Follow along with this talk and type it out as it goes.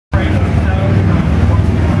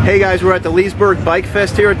Hey guys, we're at the Leesburg Bike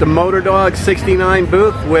Fest here at the Motor Dog 69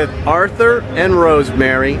 booth with Arthur and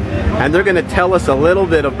Rosemary, and they're going to tell us a little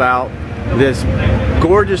bit about this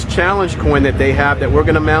gorgeous challenge coin that they have that we're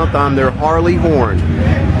going to mount on their Harley horn.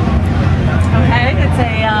 Okay, it's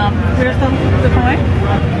a, here's the coin.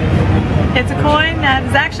 It's a coin that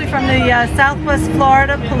is actually from the Southwest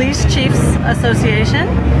Florida Police Chiefs Association.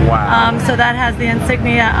 Wow. So that has the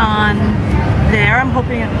insignia on there. I'm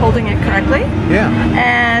hoping I'm holding it correctly. Yeah.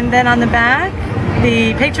 And then on the back,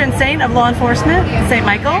 the patron saint of law enforcement, St.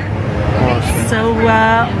 Michael. Awesome. So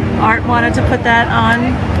Art wanted to put that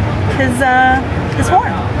on his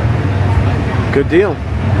horn. Good deal.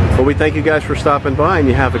 Well, we thank you guys for stopping by, and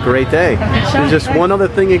you have a great day. There's just one other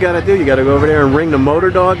thing you got to do. You got to go over there and ring the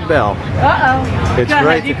Motor Dog bell. Uh-oh. It's Go ahead,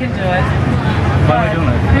 right. you can do it. Why am I doing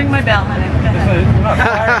it? Ring my bell, honey. Go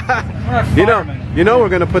ahead. You know we're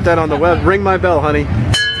going to put that on the web. Ring my bell, honey.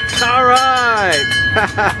 All right.